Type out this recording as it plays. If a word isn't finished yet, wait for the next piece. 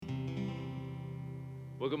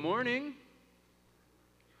Well, good morning.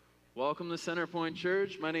 Welcome to Centerpoint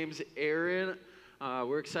Church. My name's Aaron.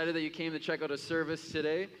 We're excited that you came to check out a service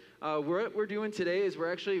today. What we're doing today is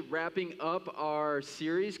we're actually wrapping up our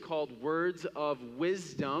series called Words of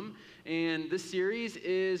Wisdom. And this series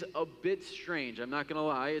is a bit strange. I'm not going to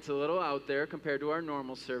lie. It's a little out there compared to our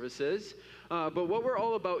normal services. But what we're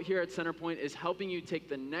all about here at Centerpoint is helping you take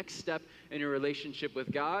the next step in your relationship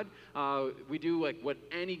with God. We do like what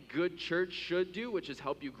any good church should do, which is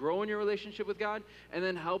help you grow in your relationship with God and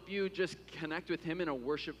then help you just connect with Him in a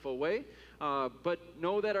worshipful way. But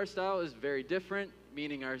know that our style is very different,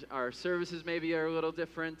 meaning our services maybe are a little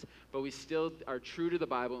different, but we still are true to the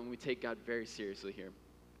Bible and we take God very seriously here.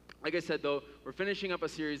 Like I said, though, we're finishing up a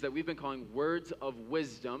series that we've been calling Words of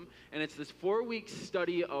Wisdom, and it's this 4-week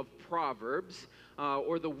study of Proverbs,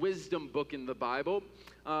 or the wisdom book in the Bible.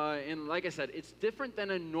 And like I said, it's different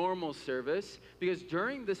than a normal service, because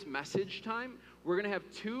during this message time, we're going to have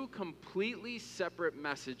 2 completely separate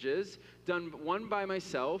messages, one by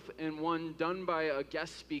myself and one done by a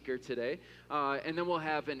guest speaker today. And then we'll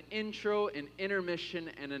have an intro, an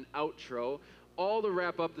intermission, and an outro, all to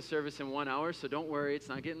wrap up the service in 1 hour, so don't worry, it's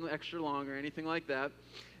not getting extra long or anything like that.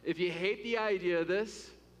 If you hate the idea of this,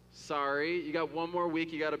 sorry, you got 1 more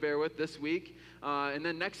week you got to bear with this week. And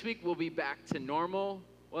then next week we'll be back to normal.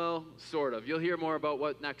 Well, sort of. You'll hear more about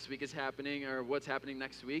what next week is happening or what's happening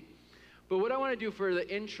next week. But what I want to do for the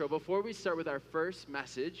intro, before we start with our first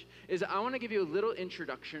message, is I want to give you a little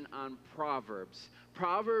introduction on Proverbs.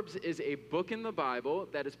 Proverbs is a book in the Bible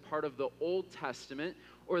that is part of the Old Testament,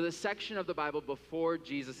 or the section of the Bible before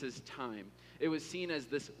Jesus' time. It was seen as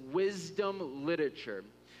this wisdom literature.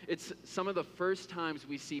 It's some of the first times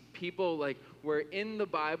we see people, like, where in the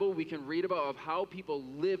Bible we can read about of how people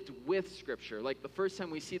lived with Scripture. Like the first time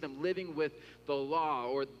we see them living with the law,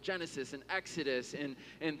 or Genesis and Exodus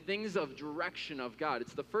and things of direction of God.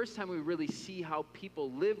 It's the first time we really see how people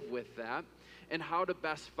live with that and how to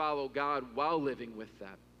best follow God while living with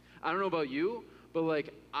that. I don't know about you, but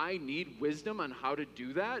like I need wisdom on how to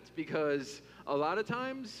do that, because a lot of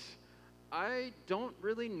times I don't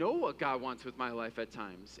really know what God wants with my life at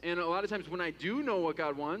times. And a lot of times when I do know what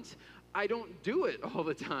God wants, I don't do it all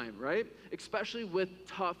the time, right? Especially with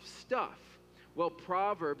tough stuff. Well,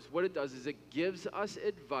 Proverbs, what it does is it gives us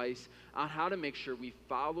advice on how to make sure we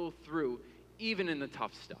follow through even in the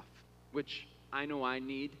tough stuff, which I know I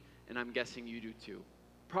need, and I'm guessing you do too.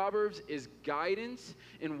 Proverbs is guidance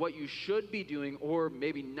in what you should be doing or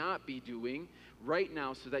maybe not be doing right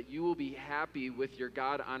now so that you will be happy with your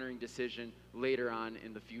God-honoring decision later on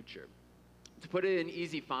in the future. To put it in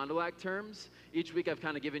easy Fond du Lac terms, each week I've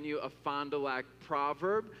kind of given you a Fond du Lac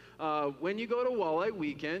proverb. When you go to Walleye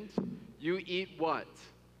Weekend, you eat what?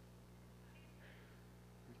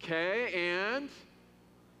 Okay, and?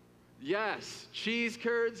 Yes, cheese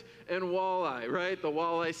curds and walleye, right? The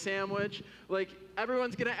walleye sandwich. Like,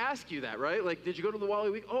 everyone's going to ask you that, right? Like, did you go to the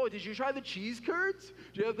Walleye Week? Oh, did you try the cheese curds?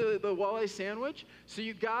 Do you have the walleye sandwich? So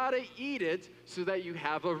you got to eat it so that you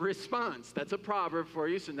have a response. That's a proverb for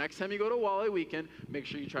you. So next time you go to Walleye Weekend, make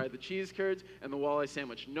sure you try the cheese curds and the walleye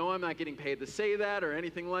sandwich. No, I'm not getting paid to say that or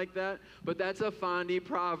anything like that, but that's a Fondy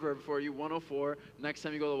proverb for you, 104. Next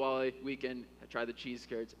time you go to Walleye Weekend, try the cheese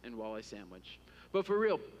curds and walleye sandwich. But for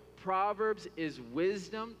real, Proverbs is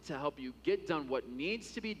wisdom to help you get done what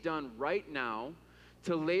needs to be done right now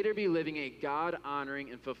to later be living a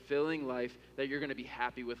God-honoring and fulfilling life that you're going to be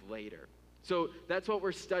happy with later. So that's what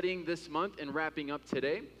we're studying this month and wrapping up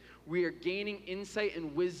today. We are gaining insight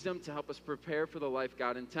and wisdom to help us prepare for the life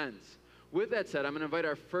God intends. With that said, I'm going to invite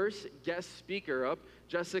our first guest speaker up.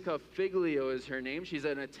 Jessica Figlio is her name. She's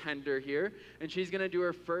an attender here, and she's going to do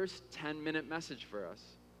her first 10-minute message for us.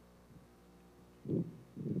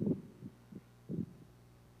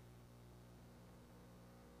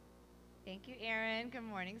 Thank you, Aaron. Good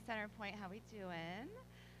morning, Centerpoint. How we doing?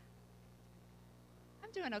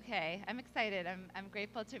 I'm doing okay. I'm excited. I'm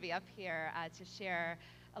grateful to be up here to share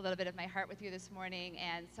a little bit of my heart with you this morning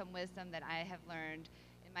and some wisdom that I have learned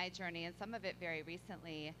in my journey, and some of it very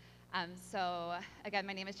recently. So again,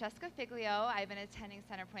 my name is Jessica Figlio. I've been attending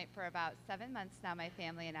Centerpoint for about 7 months now, my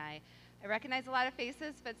family and I. I recognize a lot of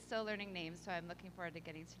faces, but still learning names, so I'm looking forward to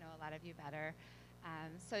getting to know a lot of you better.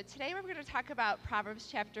 So today we're going to talk about Proverbs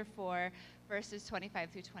chapter 4, verses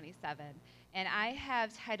 25 through 27. And I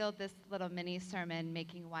have titled this little mini sermon,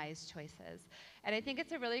 Making Wise Choices. And I think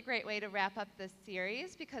it's a really great way to wrap up this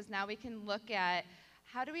series, because now we can look at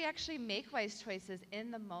how do we actually make wise choices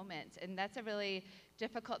in the moment. And that's a really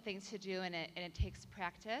difficult thing to do, and it takes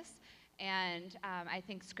practice. And I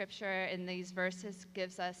think Scripture in these verses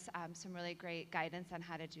gives us some really great guidance on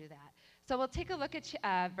how to do that. So we'll take a look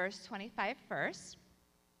at verse 25 first.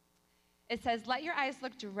 It says, let your eyes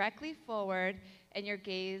look directly forward and your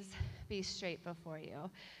gaze be straight before you.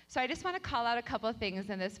 So I just want to call out a couple of things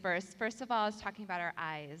in this verse. First of all, it's talking about our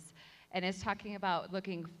eyes, and it's talking about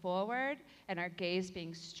looking forward and our gaze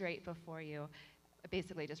being straight before you.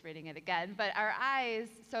 Basically just reading it again, but our eyes,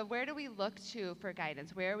 so where do we look to for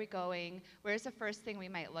guidance? Where are we going? Where's the first thing we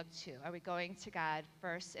might look to? Are we going to God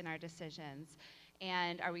first in our decisions?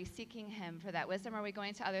 And are we seeking him for that wisdom? Or are we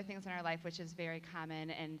going to other things in our life, which is very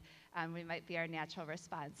common, and we might be our natural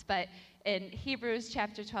response? But in Hebrews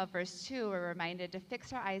chapter 12, verse 2, we're reminded to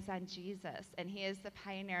fix our eyes on Jesus, and he is the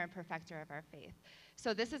pioneer and perfecter of our faith.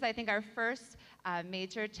 So this is, I think, our first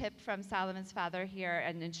major tip from Solomon's father here,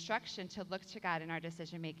 an instruction to look to God in our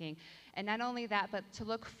decision-making. And not only that, but to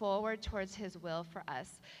look forward towards his will for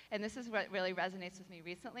us. And this is what really resonates with me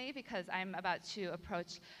recently, because I'm about to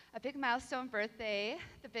approach a big milestone birthday,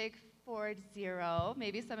 the big 40.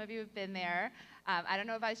 Maybe some of you have been there. I don't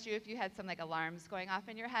know about you, if you had some like alarms going off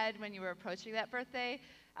in your head when you were approaching that birthday,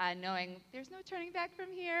 knowing there's no turning back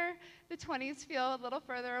from here. The 20s feel a little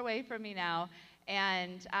further away from me now.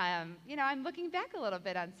 And, I'm looking back a little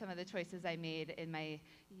bit on some of the choices I made in my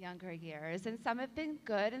younger years. And some have been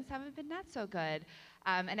good and some have been not so good.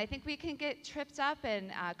 And I think we can get tripped up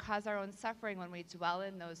and cause our own suffering when we dwell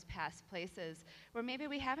in those past places where maybe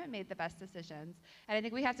we haven't made the best decisions. And I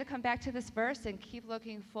think we have to come back to this verse and keep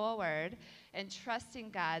looking forward and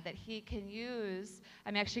trusting God that he can use.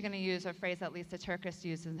 I'm actually going to use a phrase that Lisa Turkis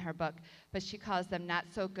uses in her book, but she calls them not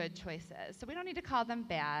so good choices. So we don't need to call them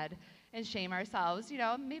bad and shame ourselves,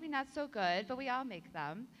 maybe not so good, but we all make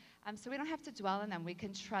them. So we don't have to dwell in them. We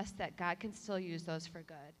can trust that God can still use those for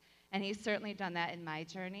good. And he's certainly done that in my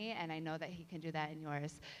journey, and I know that he can do that in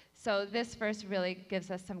yours. So this verse really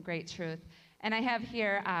gives us some great truth. And I have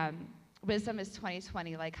here, wisdom is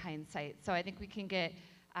 20/20, like hindsight. So I think we can get,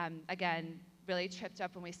 again, really tripped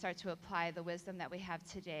up when we start to apply the wisdom that we have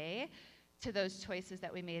today to those choices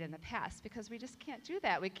that we made in the past, because we just can't do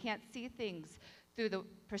that. We can't see things through the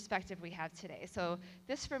perspective we have today. So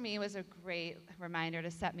this for me was a great reminder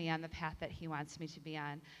to set me on the path that he wants me to be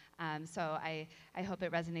on. So I hope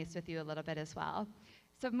it resonates with you a little bit as well.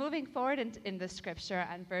 So moving forward in the scripture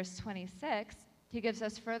on verse 26, he gives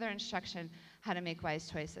us further instruction how to make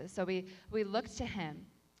wise choices. So we look to him,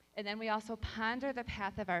 and then we also ponder the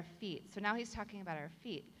path of our feet. So now he's talking about our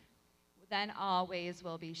feet. Then all ways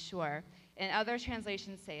will be sure. And other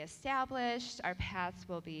translations say established. Our paths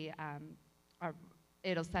will be or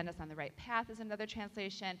it'll send us on the right path is another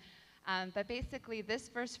translation. But basically, this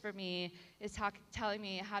verse for me is telling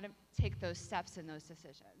me how to take those steps in those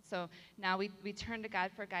decisions. So now we turn to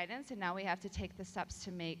God for guidance, and now we have to take the steps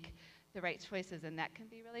to make the right choices, and that can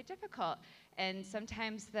be really difficult. And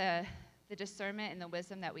sometimes the discernment and the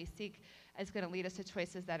wisdom that we seek is going to lead us to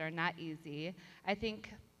choices that are not easy. I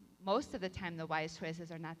think most of the time the wise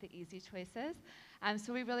choices are not the easy choices.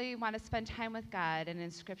 So we really want to spend time with God and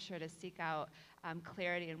in Scripture to seek out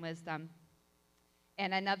clarity and wisdom.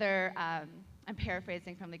 And another, I'm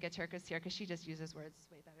paraphrasing from Lisa Turkis here because she just uses words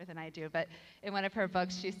way better than I do, but in one of her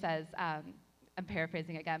books she says, I'm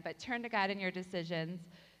paraphrasing again, but turn to God in your decisions,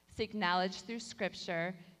 seek knowledge through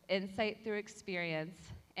Scripture, insight through experience,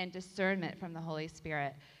 and discernment from the Holy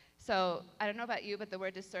Spirit. So I don't know about you, but the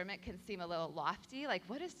word discernment can seem a little lofty. Like,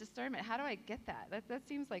 what is discernment? How do I get that? That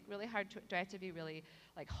seems like really hard. Do I have to be really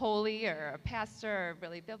like holy or a pastor or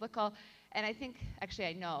really biblical? And I think, actually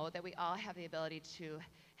I know that we all have the ability to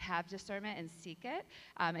have discernment and seek it.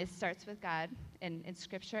 It starts with God in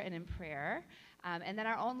Scripture and in prayer. And then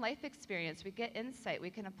our own life experience. We get insight.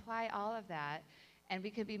 We can apply all of that. And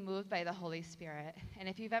we can be moved by the Holy Spirit. And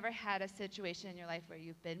if you've ever had a situation in your life where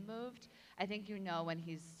you've been moved, I think you know when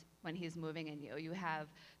he's moving in you.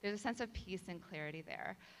 There's a sense of peace and clarity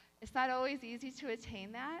there. It's not always easy to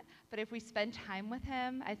attain that, but if we spend time with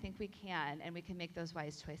him, I think we can, and we can make those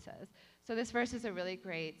wise choices. So this verse is a really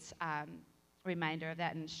great reminder of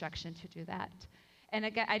that and instruction to do that. And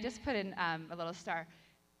again, I just put in a little star.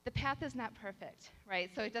 The path is not perfect, right?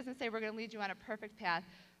 So it doesn't say we're going to lead you on a perfect path.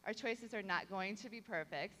 Our choices are not going to be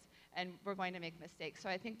perfect, and we're going to make mistakes. So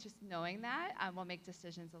I think just knowing that will make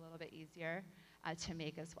decisions a little bit easier to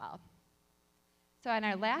make as well. So in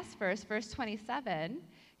our last verse, verse 27,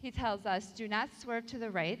 he tells us, do not swerve to the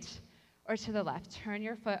right or to the left. Turn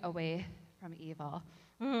your foot away from evil.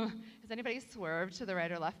 Has anybody swerved to the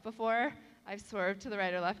right or left before? I've swerved to the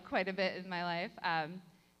right or left quite a bit in my life.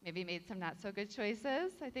 Maybe made some not so good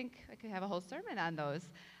choices. I think I could have a whole sermon on those.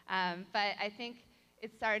 But I think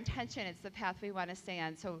it's our intention. It's the path we want to stay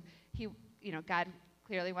on. So God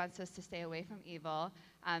clearly wants us to stay away from evil.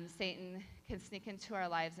 Satan can sneak into our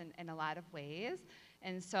lives in a lot of ways.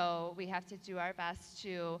 And so we have to do our best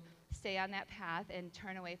to stay on that path and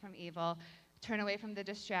turn away from evil, turn away from the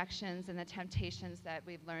distractions and the temptations that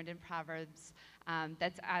we've learned in Proverbs,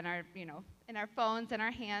 that's on our, in our phones and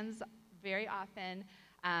our hands very often,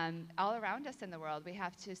 all around us in the world. We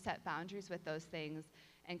have to set boundaries with those things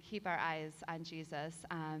and keep our eyes on Jesus,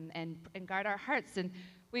 and guard our hearts. And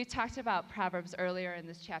we talked about Proverbs earlier in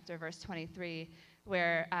this chapter, verse 23,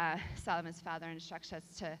 where Solomon's father instructs us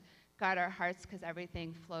to guard our hearts because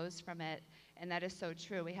everything flows from it. And that is so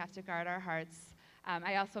true. We have to guard our hearts.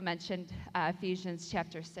 I also mentioned Ephesians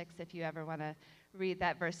chapter 6, if you ever want to read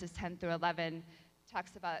that, verses 10 through 11.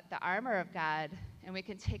 Talks about the armor of God, and we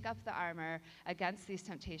can take up the armor against these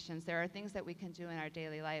temptations. There are things that we can do in our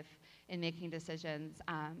daily life in making decisions,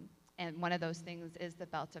 and one of those things is the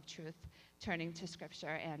belt of truth, turning to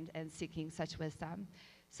Scripture and seeking such wisdom.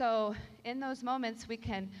 So in those moments, we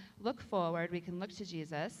can look forward, we can look to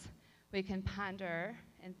Jesus, we can ponder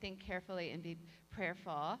and think carefully and be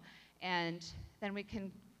prayerful, and then we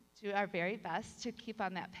can do our very best to keep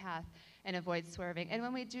on that path and avoid swerving. And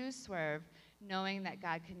when we do swerve, knowing that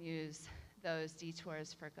God can use those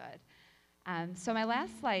detours for good. So my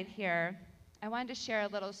last slide here, I wanted to share a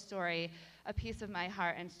little story, a piece of my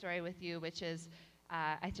heart and story with you, which is,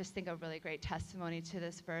 I just think, a really great testimony to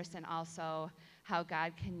this verse, and also how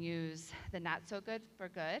God can use the not so good for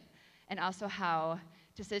good, and also how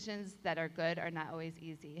decisions that are good are not always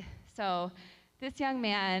easy. So this young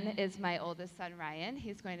man is my oldest son, Ryan.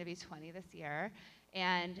 He's going to be 20 this year.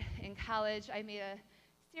 And in college, I made a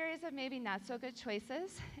series of maybe not so good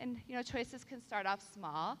choices. And choices can start off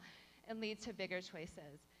small and lead to bigger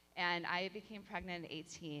choices. And I became pregnant at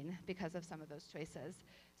 18 because of some of those choices.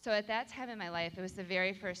 So at that time in my life, it was the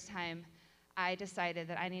very first time I decided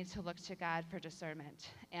that I needed to look to God for discernment.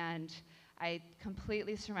 And I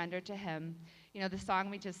completely surrendered to him. The song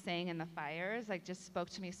we just sang in the fires, just spoke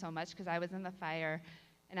to me so much, because I was in the fire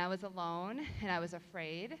and I was alone and I was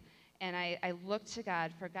afraid. And I looked to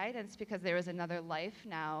God for guidance because there was another life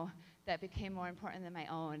now that became more important than my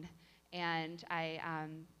own. And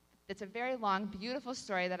it's a very long, beautiful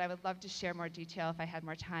story that I would love to share more detail if I had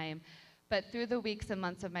more time. But through the weeks and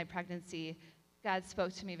months of my pregnancy, God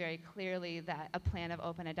spoke to me very clearly that a plan of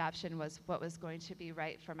open adoption was what was going to be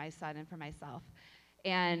right for my son and for myself.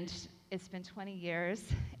 And it's been 20 years,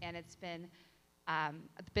 and it's been,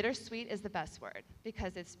 bittersweet is the best word,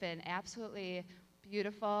 because it's been absolutely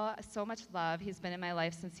beautiful, so much love. He's been in my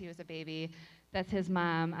life since he was a baby. That's his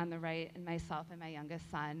mom on the right, and myself and my youngest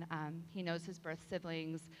son. He knows his birth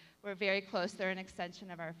siblings. We're very close. They're an extension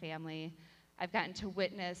of our family. I've gotten to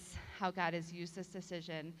witness how God has used this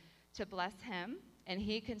decision to bless him, and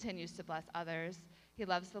he continues to bless others. He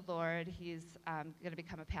loves the Lord. He's going to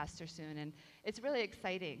become a pastor soon, and it's really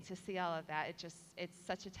exciting to see all of that. It's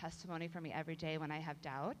such a testimony for me every day when I have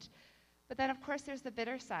doubt. But then, of course, there's the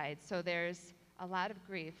bitter side. So there's a lot of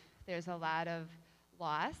grief. There's a lot of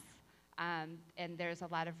loss, and there's a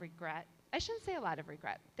lot of regret. I shouldn't say a lot of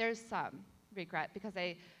regret. There's some regret, because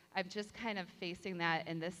I'm just kind of facing that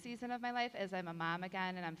in this season of my life as I'm a mom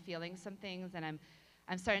again, and I'm feeling some things, and I'm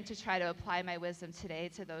starting to try to apply my wisdom today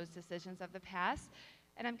to those decisions of the past,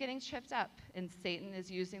 and I'm getting tripped up, and Satan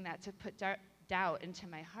is using that to put doubt into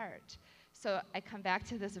my heart. So I come back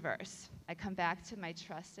to this verse. I come back to my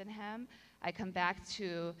trust in him. I come back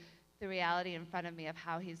to the reality in front of me of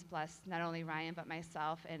how he's blessed not only Ryan, but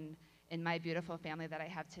myself and in my beautiful family that I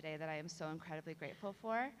have today that I am so incredibly grateful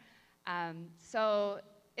for. So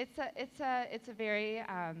it's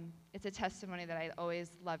a testimony that I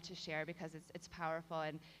always love to share, because it's powerful,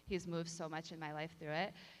 and he's moved so much in my life through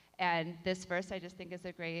it. And this verse I just think is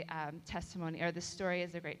a great testimony, or the story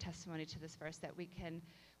is a great testimony to this verse, that we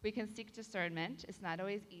can seek discernment. It's not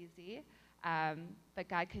always easy, but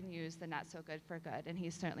God can use the not so good for good, and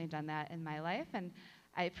he's certainly done that in my life, and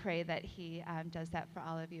I pray that he does that for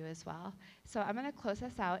all of you as well. So I'm going to close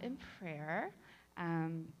us out in prayer.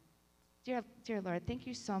 Dear Lord, thank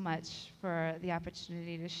you so much for the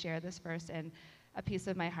opportunity to share this verse and a piece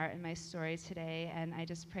of my heart and my story today. And I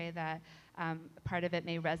just pray that part of it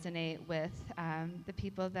may resonate with the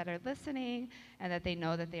people that are listening, and that they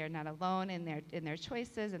know that they are not alone in their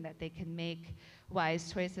choices, and that they can make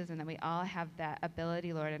wise choices, and that we all have that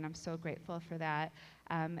ability, Lord, and I'm so grateful for that.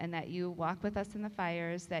 And that you walk with us in the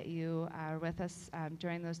fires, that you are with us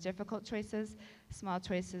during those difficult choices, small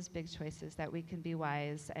choices, big choices, that we can be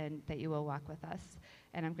wise, and that you will walk with us.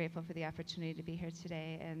 And I'm grateful for the opportunity to be here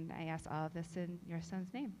today, and I ask all of this in your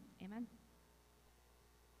son's name. Amen.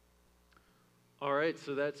 All right,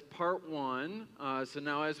 so that's part one. So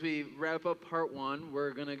now as we wrap up part one,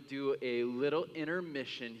 we're going to do a little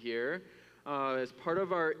intermission here. As part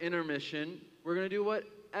of our intermission, we're going to do what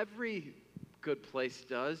every good place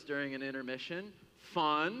does during an intermission.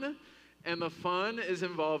 Fun. And the fun is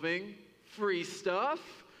involving free stuff.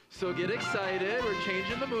 So get excited. We're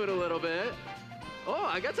changing the mood a little bit. Oh,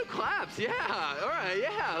 I got some claps. Yeah. All right.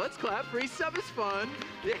 Yeah. Let's clap. Free stuff is fun.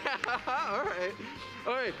 Yeah. All right.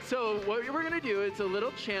 All right. So what we're going to do, it's a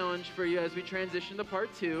little challenge for you as we transition to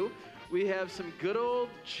part 2. We have some good old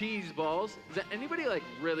cheese balls. Does anybody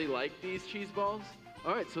really like these cheese balls?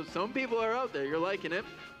 All right. So some people are out there. You're liking it.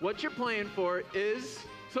 What you're playing for is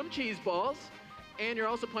some cheese balls. And you're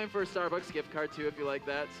also playing for a Starbucks gift card too, if you like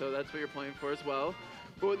that. So that's what you're playing for as well.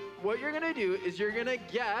 But what you're going to do is you're going to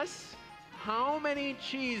guess how many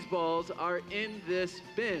cheese balls are in this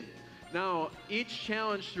bin. Now, each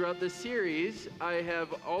challenge throughout the series, I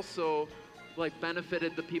have also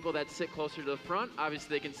benefited the people that sit closer to the front. Obviously,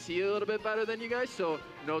 they can see a little bit better than you guys, so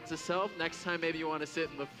note to self, next time maybe you want to sit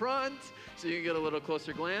in the front so you can get a little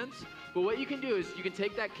closer glance. But what you can do is you can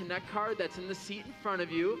take that Connect card that's in the seat in front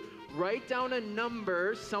of you, write down a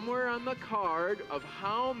number somewhere on the card of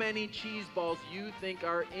how many cheese balls you think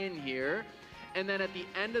are in here. And then at the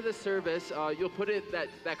end of the service, you'll put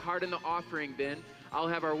that card in the offering bin. I'll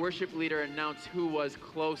have our worship leader announce who was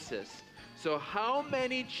closest. So how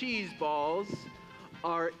many cheese balls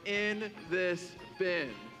are in this bin?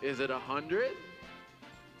 Is it 100?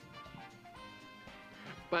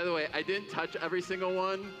 By the way, I didn't touch every single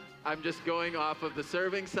one. I'm just going off of the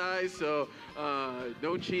serving size, so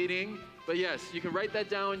no cheating. But yes, you can write that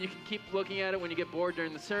down. You can keep looking at it when you get bored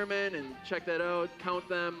during the sermon and check that out, count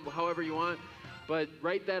them however you want. But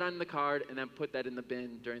write that on the card and then put that in the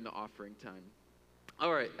bin during the offering time.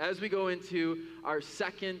 All right, as we go into our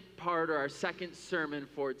second part or our second sermon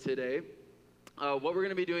for today, what we're going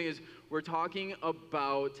to be doing is we're talking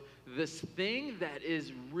about this thing that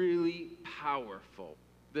is really powerful.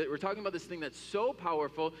 We're talking about this thing that's so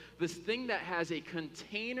powerful, this thing that has a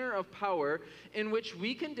container of power in which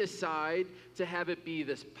we can decide to have it be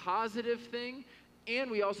this positive thing, and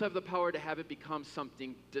we also have the power to have it become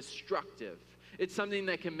something destructive. It's something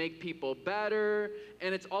that can make people better,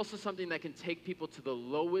 and it's also something that can take people to the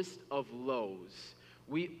lowest of lows.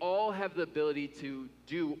 We all have the ability to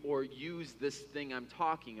do or use this thing I'm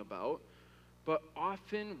talking about, but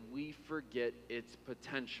often we forget its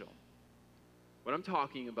potential. What I'm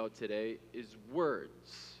talking about today is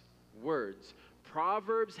words. Words.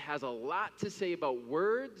 Proverbs has a lot to say about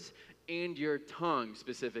words and your tongue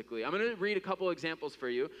specifically. I'm going to read a couple examples for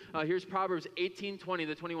you. Here's Proverbs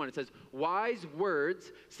 18:20-21. It says, "Wise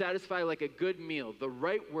words satisfy like a good meal. The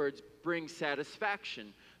right words bring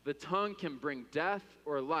satisfaction. The tongue can bring death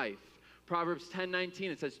or life." Proverbs 10:19,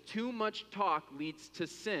 it says, "Too much talk leads to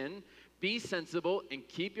sin. Be sensible and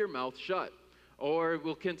keep your mouth shut." Or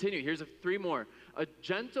we'll continue. Here's 3 more.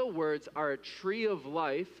 Gentle words are a tree of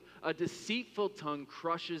life. A deceitful tongue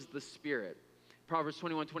crushes the spirit. Proverbs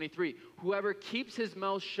 21:23. Whoever keeps his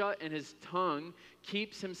mouth shut and his tongue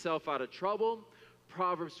keeps himself out of trouble.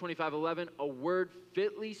 Proverbs 25:11. A word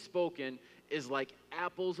fitly spoken is like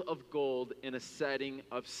apples of gold in a setting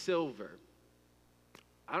of silver.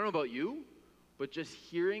 I don't know about you, but just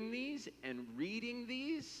hearing these and reading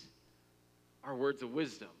these are words of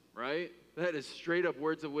wisdom, right? That is straight up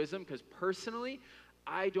words of wisdom, because personally,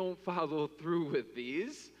 I don't follow through with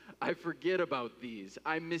these. I forget about these.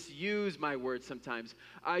 I misuse my words sometimes.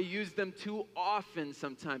 I use them too often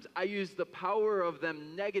sometimes. I use the power of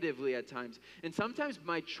them negatively at times. And sometimes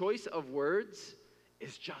my choice of words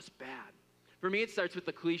is just bad. For me, it starts with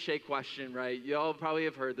the cliche question, right? Y'all probably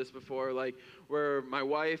have heard this before, where my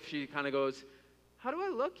wife, she kind of goes, "How do I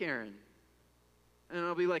look, Aaron?" And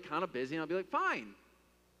I'll be kind of busy, and I'll be like, "Fine."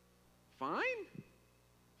 "Fine?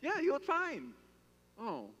 Yeah, you look fine."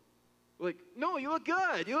 "Oh." "No, you look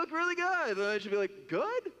good. You look really good." And I should be like,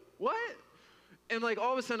 "Good? What?" And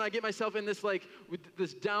all of a sudden I get myself in this with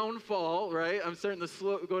this downfall, right? I'm starting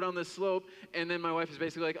to go down this slope, and then my wife is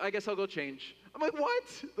basically like, "I guess I'll go change." I'm like,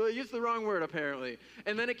 "What?" I used the wrong word apparently.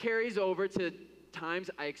 And then it carries over to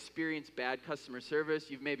times I experience bad customer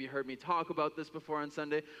service. You've maybe heard me talk about this before on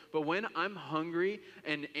Sunday, but when I'm hungry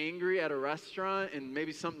and angry at a restaurant and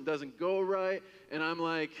maybe something doesn't go right, and I'm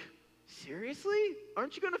like, "Seriously?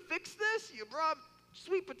 Aren't you going to fix this? You brought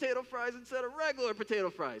sweet potato fries instead of regular potato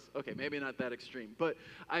fries." Okay, maybe not that extreme, but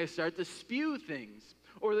I start to spew things.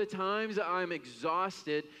 Or the times I'm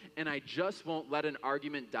exhausted and I just won't let an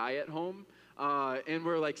argument die at home. And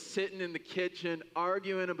we're sitting in the kitchen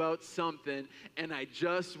arguing about something, and I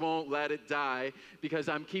just won't let it die because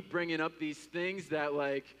I'm keep bringing up these things that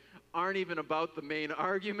aren't even about the main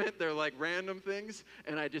argument. They're random things,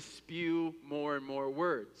 and I just spew more and more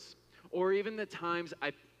words. Or even the times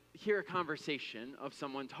I hear a conversation of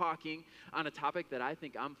someone talking on a topic that I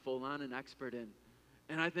think I'm full on an expert in.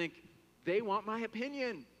 And I think, they want my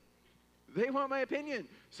opinion. They want my opinion.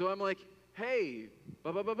 So I'm like, hey,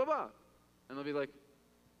 blah, blah, blah, blah, blah. And they'll be like,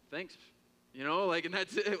 thanks. You know, like, and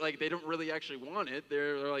that's it. Like, they don't really actually want it.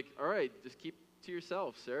 They're like, all right, just keep to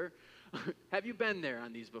yourself, sir. Have you been there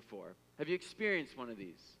on these before? Have you experienced one of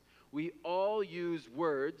these? We all use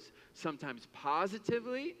words, sometimes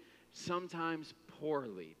positively, sometimes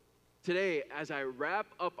poorly. Today, as I wrap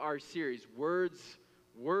up our series,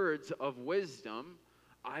 Words of Wisdom,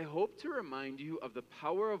 I hope to remind you of the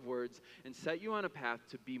power of words and set you on a path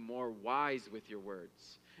to be more wise with your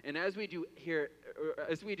words. And as we do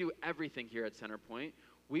everything here at Centerpoint,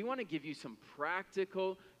 we want to give you some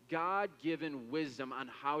practical, God-given wisdom on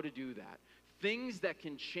how to do that. Things that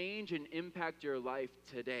can change and impact your life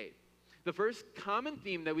today. The first common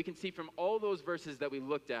theme that we can see from all those verses that we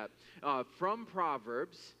looked at from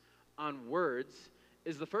Proverbs on words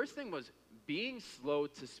is the first thing was being slow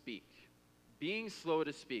to speak. Being slow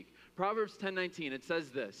to speak. Proverbs 10:19, it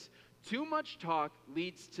says this, too much talk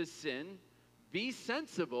leads to sin. Be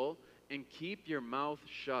sensible and keep your mouth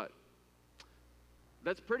shut.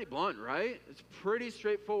 That's pretty blunt, right? It's pretty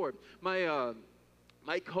straightforward.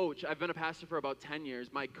 My coach, I've been a pastor for about 10 years.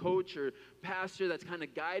 My coach or pastor that's kind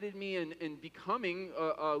of guided me in becoming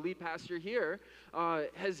a lead pastor here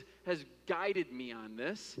has guided me on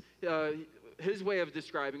this. His way of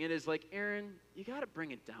describing it is like, Aaron, you got to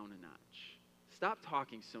bring it down a notch. Stop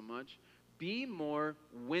talking so much. Be more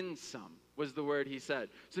winsome was the word he said.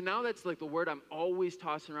 So now that's like the word I'm always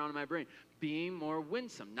tossing around in my brain. Being more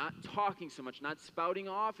winsome, not talking so much, not spouting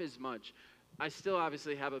off as much. I still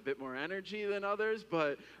obviously have a bit more energy than others,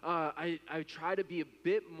 but I try to be a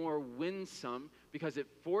bit more winsome because it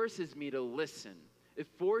forces me to listen. It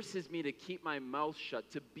forces me to keep my mouth shut,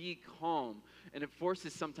 to be calm, and it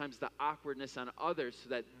forces sometimes the awkwardness on others so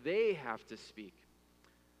that they have to speak.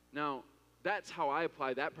 Now, that's how I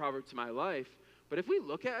apply that proverb to my life, but if we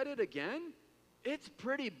look at it again, it's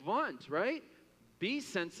pretty blunt, right? Be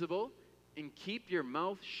sensible and keep your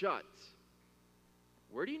mouth shut.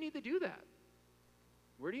 Where do you need to do that?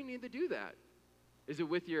 Where do you need to do that? Is it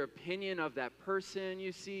with your opinion of that person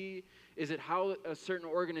you see? Is it how a certain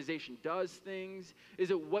organization does things? Is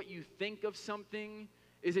it what you think of something?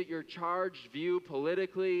 Is it your charged view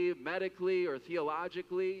politically, medically, or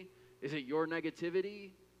theologically? Is it your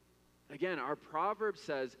negativity? Again, our proverb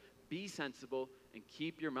says, be sensible and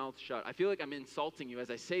keep your mouth shut. I feel like I'm insulting you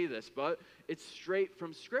as I say this, but it's straight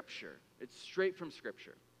from Scripture. It's straight from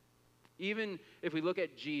Scripture. Even if we look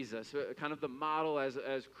at Jesus, kind of the model as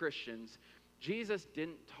Christians, Jesus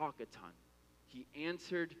didn't talk a ton. He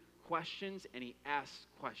answered questions and he asked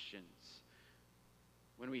questions.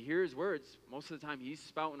 When we hear his words, most of the time he's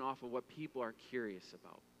spouting off of what people are curious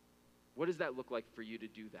about. What does that look like for you to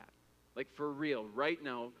do that? Like for real, right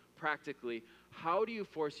now, practically, how do you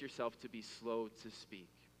force yourself to be slow to speak?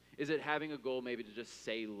 Is it having a goal maybe to just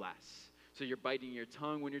say less? So you're biting your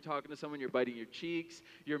tongue when you're talking to someone, you're biting your cheeks,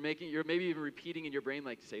 you're maybe even repeating in your brain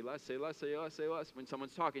like, say less, say less, say less, say less when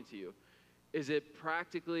someone's talking to you. Is it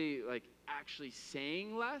practically like actually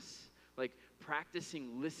saying less? Like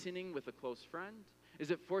practicing listening with a close friend?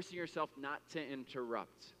 Is it forcing yourself not to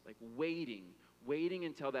interrupt? Like waiting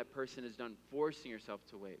until that person is done, forcing yourself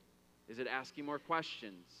to wait? Is it asking more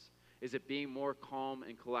questions? Is it being more calm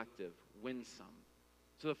and collective, winsome?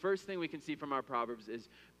 So the first thing we can see from our Proverbs is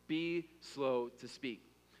be slow to speak.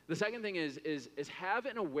 The second thing is have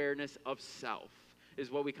an awareness of self,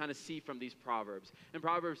 is what we kind of see from these Proverbs. In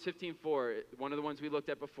Proverbs 15:4, one of the ones we looked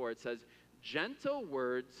at before, it says, gentle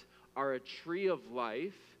words are a tree of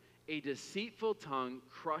life, a deceitful tongue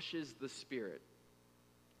crushes the spirit.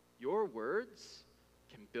 Your words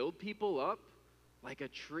can build people up like a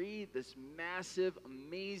tree, this massive,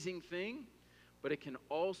 amazing thing, but it can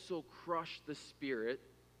also crush the spirit,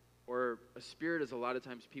 or a spirit is a lot of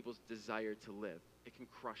times people's desire to live. It can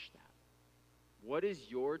crush that. What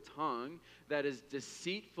is your tongue that is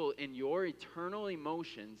deceitful in your eternal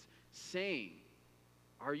emotions saying?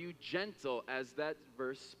 Are you gentle, as that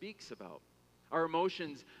verse speaks about? Our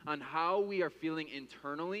emotions on how we are feeling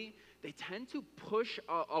internally, they tend to push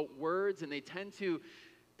out words and they tend to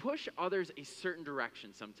push others a certain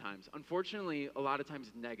direction sometimes. Unfortunately, a lot of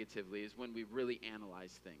times negatively is when we really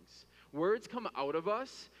analyze things. Words come out of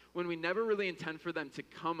us when we never really intend for them to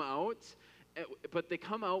come out, but they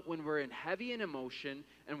come out when we're heavy in emotion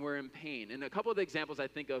and we're in pain. And a couple of the examples I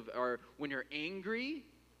think of are when you're angry,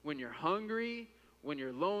 when you're hungry, when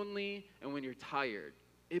you're lonely, and when you're tired.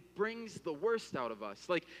 it brings the worst out of us.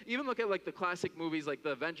 Like, even look at like the classic movies, like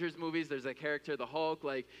the Avengers movies. There's a character, the Hulk.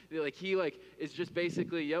 He is just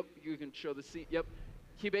basically, yep. You can show the scene. Yep.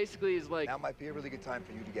 He basically is like. Now might be a really good time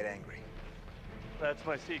for you to get angry. That's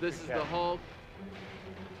my secret. This is the Hulk.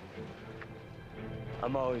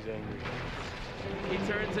 I'm always angry. He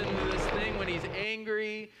turns into this thing when he's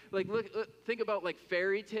angry. Like, look, think about like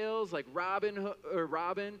fairy tales, like Robin,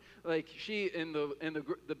 like she in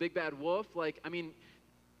the Big Bad Wolf. Like, I mean,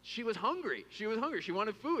 she was hungry. She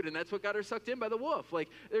wanted food, and that's what got her sucked in by the wolf. Like,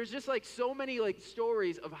 there's just like so many like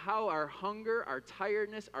stories of how our hunger, our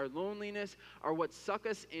tiredness, our loneliness are what suck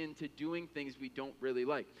us into doing things we don't really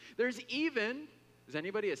like. There's even, is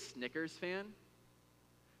anybody a Snickers fan?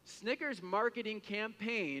 Snickers marketing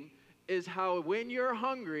campaign is how when you're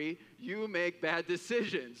hungry, you make bad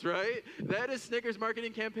decisions, right? That is Snickers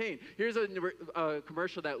marketing campaign. Here's a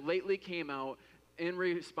commercial that lately came out in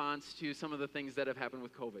response to some of the things that have happened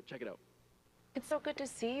with COVID. Check it out. It's so good to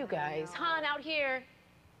see you guys. Han, out here.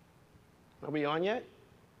 Are we on yet?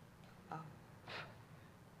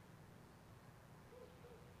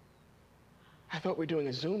 I thought we were doing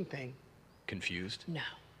a Zoom thing. Confused? No.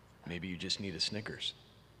 Maybe you just need a Snickers.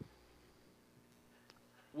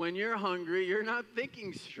 When you're hungry, you're not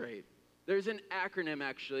thinking straight. There's an acronym,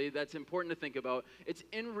 actually, that's important to think about. It's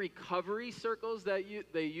in recovery circles that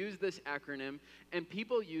they use this acronym, and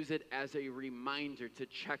people use it as a reminder to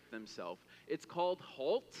check themselves. It's called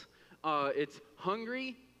HALT. It's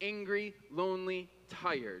hungry, angry, lonely,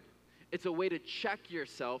 tired. It's a way to check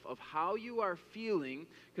yourself of how you are feeling,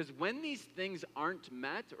 because when these things aren't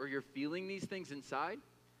met or you're feeling these things inside,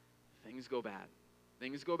 things go bad.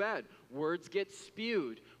 Things go bad. Words get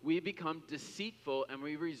spewed. We become deceitful, and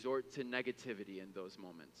we resort to negativity in those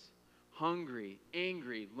moments. Hungry,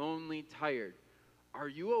 angry, lonely, tired. Are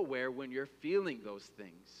you aware when you're feeling those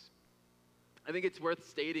things? I think it's worth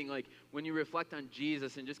stating, like, when you reflect on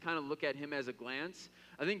Jesus and just kind of look at him as a glance,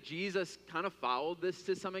 I think Jesus kind of followed this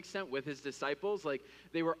to some extent with his disciples. Like,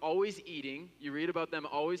 they were always eating. You read about them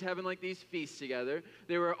always having, like, these feasts together.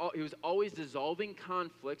 He was always dissolving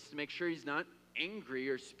conflicts to make sure he's not angry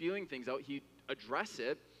or spewing things out. He'd address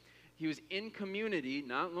it. He was in community,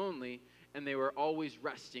 not lonely, and they were always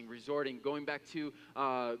resting, resorting, going back to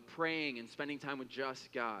praying and spending time with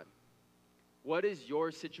just God. What is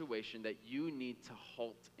your situation that you need to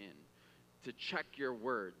halt in, to check your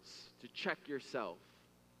words, to check yourself?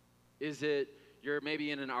 Is it you're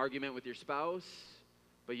maybe in an argument with your spouse,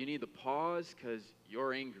 but you need to pause because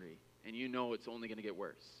you're angry and you know it's only going to get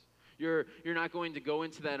worse? You're not going to go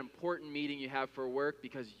into that important meeting you have for work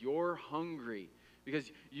because you're hungry,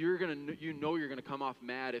 because you're gonna come off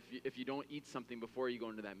mad if you don't eat something before you go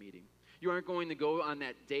into that meeting. You aren't going to go on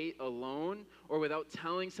that date alone or without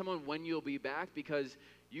telling someone when you'll be back because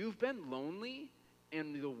you've been lonely,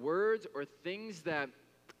 and the words or things that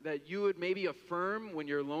you would maybe affirm when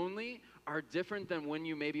you're lonely are different than when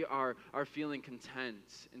you maybe are feeling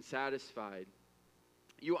content and satisfied.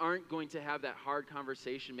 You aren't going to have that hard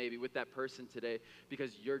conversation maybe with that person today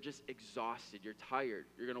because you're just exhausted, you're tired,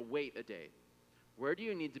 you're going to wait a day. Where do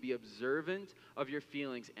you need to be observant of your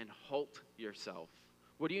feelings and halt yourself?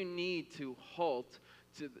 What do you need to halt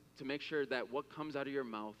to make sure that what comes out of your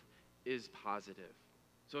mouth is positive?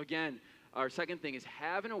 So again, our second thing is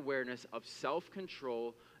have an awareness of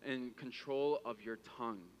self-control and control of your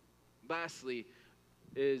tongue. Lastly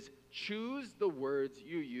is choose the words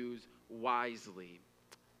you use wisely.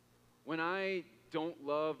 When I don't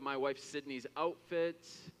love my wife Sydney's outfit,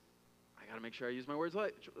 I got to make sure I use my words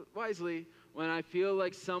wisely. When I feel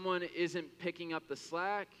like someone isn't picking up the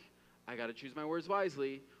slack, I got to choose my words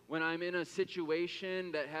wisely. When I'm in a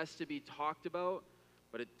situation that has to be talked about,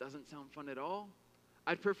 but it doesn't sound fun at all,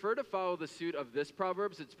 I'd prefer to follow the suit of this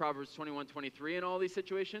Proverbs. It's Proverbs 21:23 in all these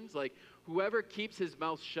situations. Like, whoever keeps his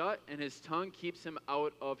mouth shut and his tongue keeps him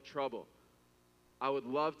out of trouble. I would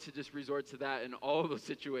love to just resort to that in all those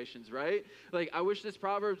situations, right? Like, I wish this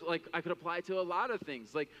proverb, like, I could apply to a lot of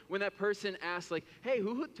things. Like, when that person asks, like, hey,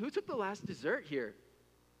 who took the last dessert here?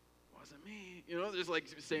 Wasn't me. You know, just, like,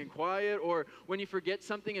 staying quiet. Or when you forget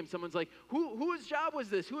something and someone's like, whose job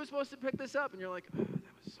was this? Who was supposed to pick this up? And you're like, oh,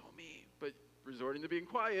 that was so me. But resorting to being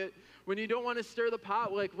quiet. When you don't want to stir the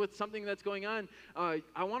pot, like, with something that's going on,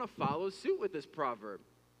 I want to follow suit with this proverb.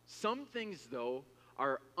 Some things, though,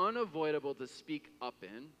 are unavoidable to speak up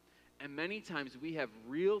in, and many times we have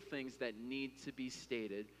real things that need to be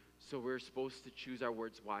stated, so we're supposed to choose our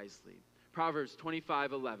words wisely. Proverbs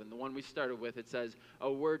 25:11, the one we started with, it says,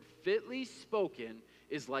 a word fitly spoken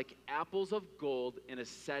is like apples of gold in a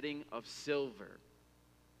setting of silver.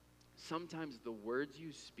 Sometimes the words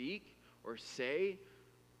you speak or say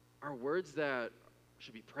are words that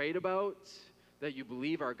should be prayed about, that you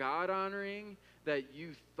believe are God honoring, that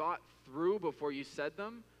you thought through before you said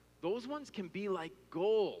them, those ones can be like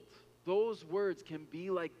gold. Those words can be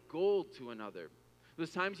like gold to another. Those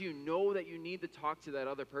times you know that you need to talk to that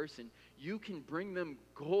other person, you can bring them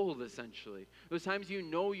gold, essentially. Those times you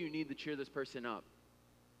know you need to cheer this person up,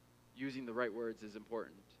 using the right words is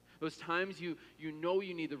important. Those times you know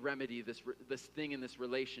you need to remedy this thing in this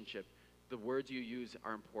relationship, the words you use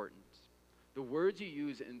are important. The words you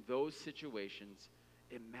use in those situations,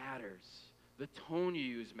 it matters. The tone you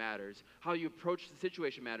use matters. How you approach the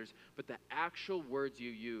situation matters. But the actual words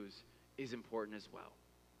you use is important as well.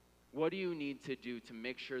 What do you need to do to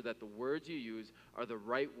make sure that the words you use are the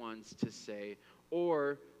right ones to say,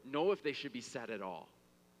 or know if they should be said at all?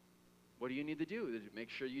 What do you need to do to make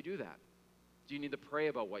sure you do that? Do you need to pray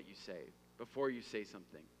about what you say before you say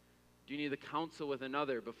something? Do you need to counsel with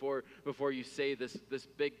another before you say this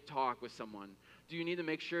big talk with someone? Do you need to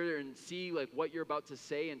make sure and see like what you're about to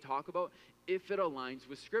say and talk about if it aligns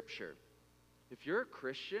with Scripture? If you're a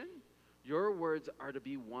Christian, your words are to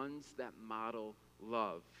be ones that model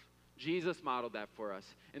love. Jesus modeled that for us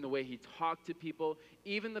in the way he talked to people,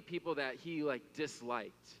 even the people that he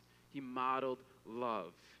disliked. He modeled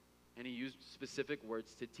love, and he used specific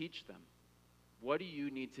words to teach them. What do you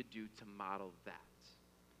need to do to model that?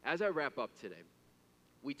 As I wrap up today,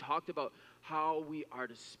 we talked about how we are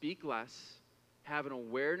to speak less, have an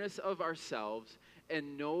awareness of ourselves,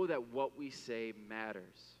 and know that what we say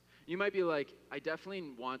matters. You might be like, I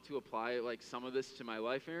definitely want to apply some of this to my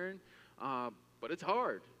life, Aaron, but it's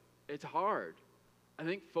hard. It's hard. I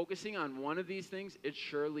think focusing on one of these things, it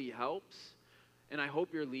surely helps. And I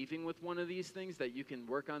hope you're leaving with one of these things that you can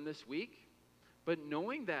work on this week. But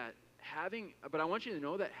I want you to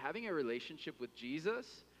know that having a relationship with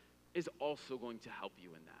Jesus is also going to help you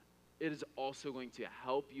in that. It is also going to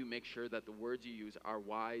help you make sure that the words you use are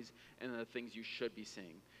wise and the things you should be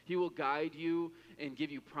saying. He will guide you and give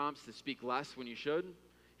you prompts to speak less when you should.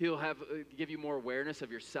 He'll give you more awareness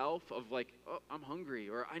of yourself, of oh, I'm hungry,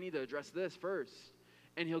 or I need to address this first.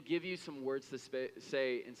 And he'll give you some words to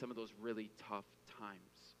say in some of those really tough times.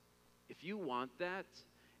 If you want that,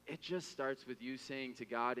 it just starts with you saying to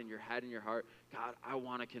God in your head and your heart, God, I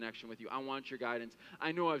want a connection with you. I want your guidance.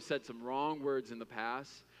 I know I've said some wrong words in the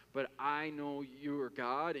past, but I know you are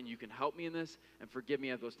God and you can help me in this and forgive me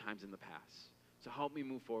of those times in the past. So help me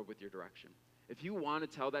move forward with your direction. If you want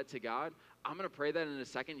to tell that to God, I'm going to pray that in a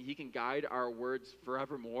second. He can guide our words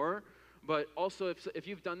forevermore. But also, if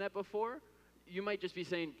you've done that before, you might just be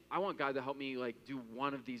saying, I want God to help me do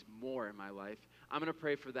one of these more in my life. I'm going to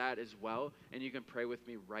pray for that as well, and you can pray with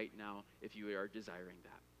me right now if you are desiring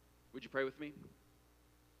that. Would you pray with me?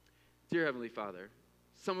 Dear Heavenly Father,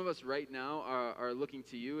 some of us right now are looking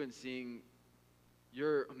to you and seeing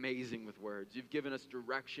you're amazing with words. You've given us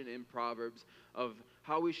direction in Proverbs of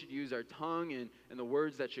how we should use our tongue and the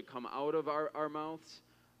words that should come out of our mouths.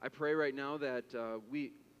 I pray right now that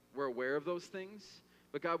we're aware of those things.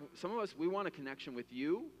 But God, some of us, we want a connection with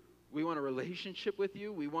you. We want a relationship with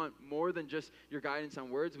you. We want more than just your guidance on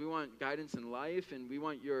words. We want guidance in life, and we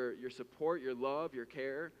want your support, your love, your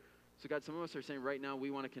care. So God, some of us are saying right now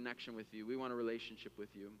we want a connection with you. We want a relationship with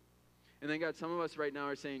you. And then God, some of us right now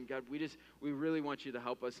are saying, God, we really want you to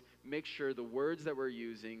help us make sure the words that we're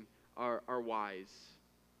using are wise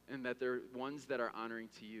and that they're ones that are honoring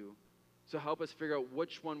to you. So help us figure out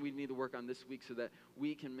which one we need to work on this week so that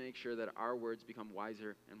we can make sure that our words become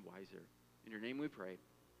wiser and wiser. In your name we pray.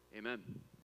 Amen.